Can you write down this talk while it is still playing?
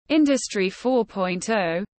Industry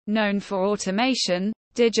 4.0, known for automation,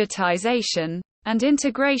 digitization, and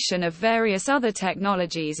integration of various other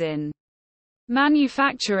technologies in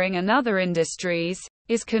manufacturing and other industries,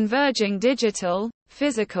 is converging digital,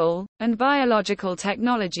 physical, and biological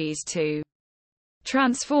technologies to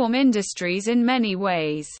transform industries in many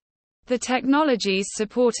ways. The technologies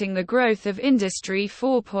supporting the growth of Industry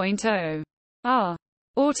 4.0 are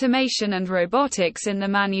automation and robotics in the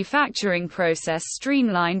manufacturing process.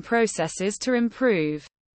 Streamline processes to improve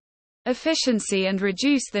efficiency and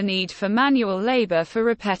reduce the need for manual labor for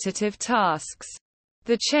repetitive tasks.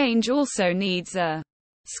 The change also needs a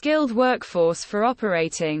skilled workforce for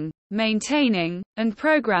operating, maintaining, and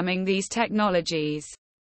programming these technologies.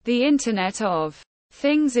 The Internet of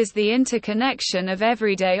Things is the interconnection of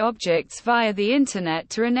everyday objects via the Internet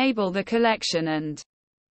to enable the collection and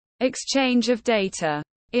exchange of data.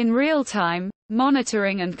 In real time,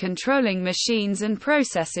 monitoring and controlling machines and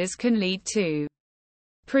processes can lead to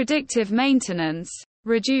predictive maintenance,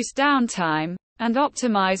 reduce downtime, and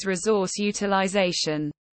optimize resource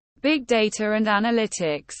utilization. Big data and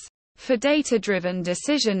analytics for data-driven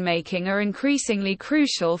decision-making are increasingly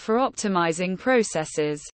crucial for optimizing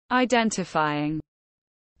processes, identifying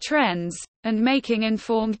trends, and making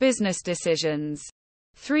informed business decisions.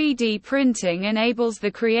 3D printing enables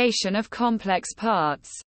the creation of complex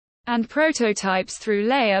parts and prototypes through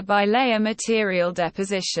layer-by-layer material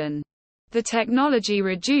deposition. The technology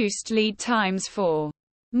reduced lead times for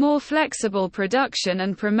more flexible production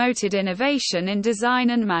and promoted innovation in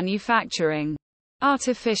design and manufacturing.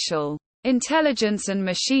 Artificial intelligence and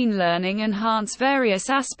machine learning enhance various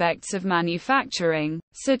aspects of manufacturing,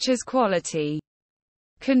 such as quality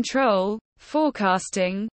control,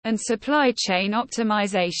 forecasting, and supply chain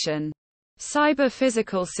optimization.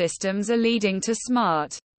 Cyber-physical systems are leading to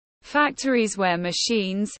smart factories where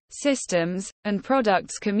machines, systems, and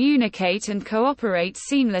products communicate and cooperate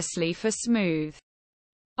seamlessly for smooth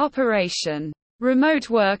operation.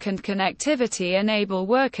 Remote work and connectivity enable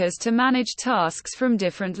workers to manage tasks from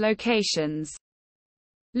different locations,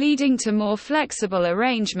 leading to more flexible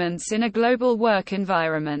arrangements in a global work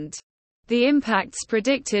environment. The impacts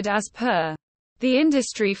predicted as per the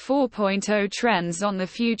Industry 4.0 trends on the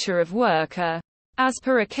future of work are, as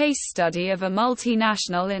per a case study of a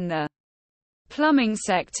multinational in the plumbing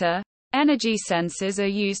sector, energy sensors are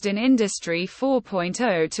used in Industry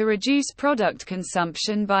 4.0 to reduce product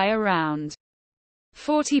consumption by around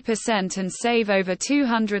 40% and save over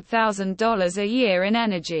 $200,000 a year in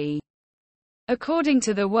energy. According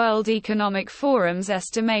to the World Economic Forum's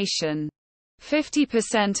estimation,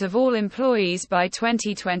 50% of all employees by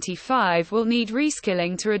 2025 will need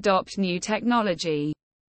reskilling to adopt new technology.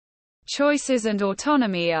 Choices and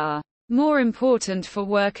autonomy are more important for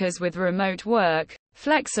workers with remote work,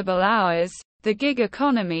 flexible hours, the gig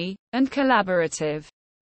economy, and collaborative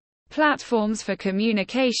platforms for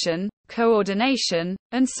communication, coordination,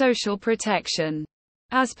 and social protection.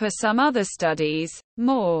 As per some other studies,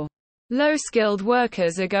 more low-skilled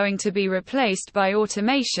workers are going to be replaced by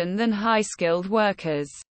automation than high-skilled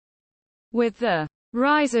workers. With the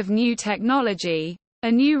rise of new technology,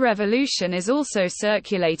 a new revolution is also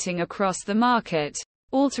circulating across the market,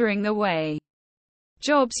 altering the way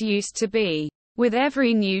jobs used to be. With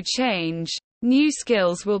every new change, new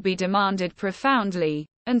skills will be demanded profoundly,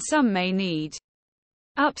 and some may need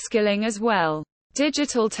upskilling as well.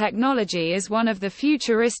 Digital technology is one of the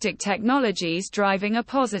futuristic technologies driving a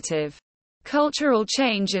positive cultural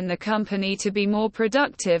change in the company to be more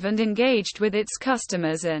productive and engaged with its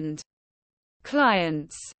customers and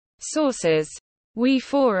clients. Sources: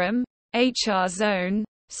 WeForum, HR Zone,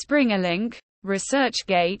 SpringerLink,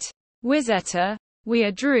 ResearchGate, Wizeta,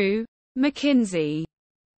 WeAdrew, McKinsey.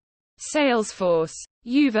 Salesforce,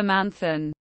 Yuva Manthan.